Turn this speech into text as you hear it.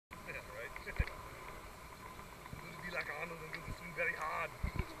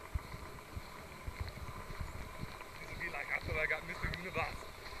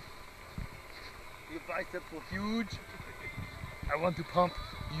biceps were huge. I want to pump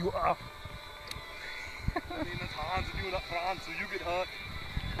you up. I mean, that's Hans and you up front, so you get hurt.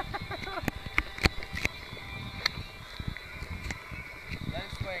 Let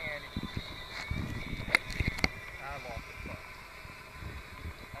it swing, Andy. I lost it, but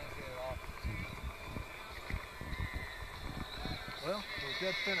I didn't see it at all. Well, it was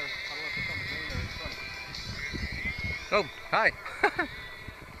dead center. I don't know if it's on the green or in front of it. Oh, hi.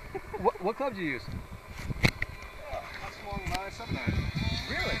 What club do you use? I swung 979.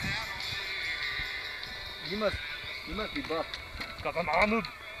 Really? You must be buff. Because I'm Arnold.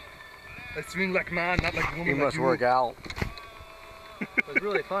 I swing like man, not like woman. He like must you. work out. What's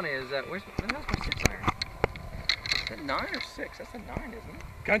really funny is that where's my 6 iron? Is that 9 or 6? That's a 9, isn't it?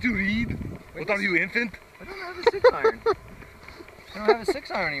 Can't you read? Wait, What are you, infant? I don't have a 6 iron. I don't have a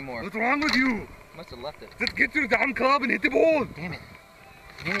 6 iron anymore. What's wrong with you? Must have left it. Just get to the damn club and hit the ball. Damn it.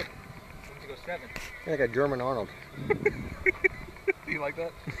 Damn it. I want to go 7. You're like a German Arnold. Do you like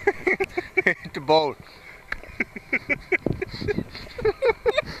that? Hit the boat. Have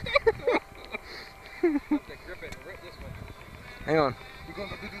to grip it and rip this one. Hang on. We're going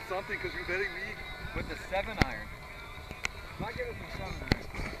to have to do something because you're very weak. With the 7 iron. If I get it from 7 iron,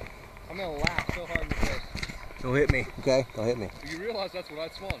 I'm going to laugh so hard in the face. Don't hit me, okay? Don't hit me. You realize that's what I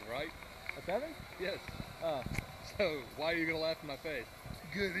swung, right? A 7? Yes. Oh. So, why are you going to laugh in my face?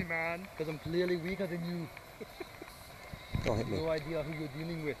 Goody, man. Because I'm clearly weaker than you. Don't hit me. No idea who you're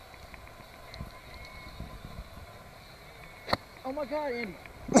dealing with. Oh my god, Andy.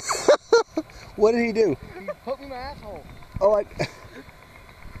 What did he do? He poked me in my asshole. Oh, I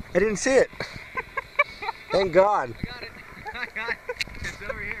didn't see it. Thank God. I got it. I got it. It's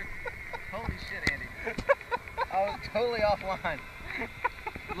over here. Holy shit, Andy. I was totally offline.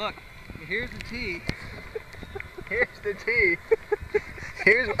 Look, here's the tee. Here's the tee.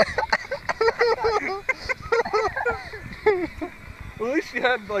 Here's. Well, at least you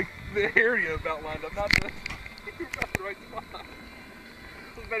had like the area about lined up, not the, not the right spot.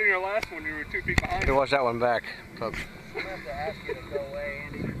 It was better than your last one. You were 2 feet behind. Here, watch that one back, folks. I'm gonna have to ask you to go away,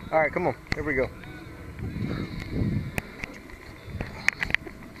 Andy. All right, come on. Here we go.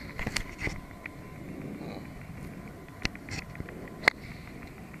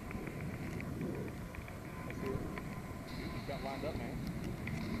 You got lined up, man.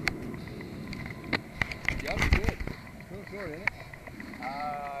 Yeah, that's good. Really short, isn't it? I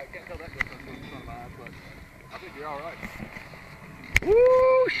can't tell that difference in front of my eyes, but I think you're all right.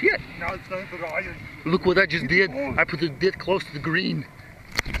 Woo, shit. Now it's time for the iron. Look what I just did. I put the dit close to the green.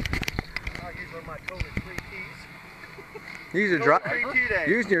 I'll use one of my totally free keys. Using your Free key day.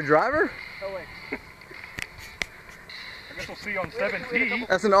 Using your driver? Oh, wait. I guess we'll see you on 7T.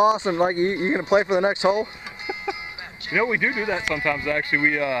 That's an awesome. Like you gonna play for the next hole? You know, we do that sometimes, actually.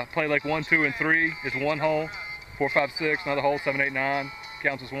 We play like 1, 2, and 3 is one hole. 4, 5, 6, another hole, 7, 8, 9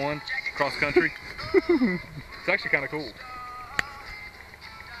 counts as one. Cross country. It's actually kind of cool.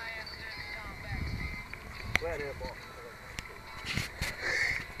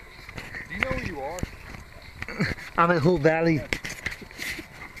 Do you know who you are? I'm in Hope Valley.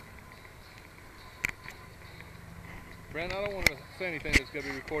 Brent, I don't want to say anything that's going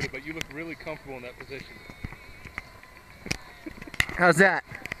to be recorded, but you look really comfortable in that position. How's that?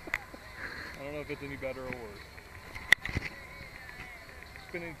 I don't know if it's any better or worse.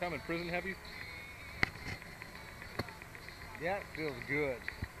 Spent any time in prison, have you? Yeah, it feels good.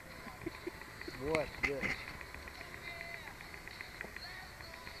 Boy, it's good.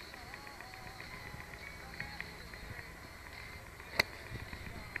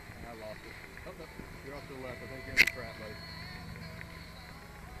 I lost it. Oh, no. You're off to the left. I think you're in the trap,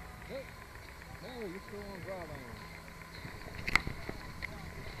 buddy. No, you're still on drive iron.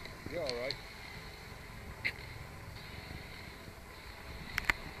 You're all right.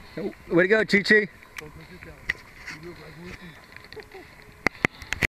 Way to go, Chi-Chi. Don't take your challenge. You look like Whitney.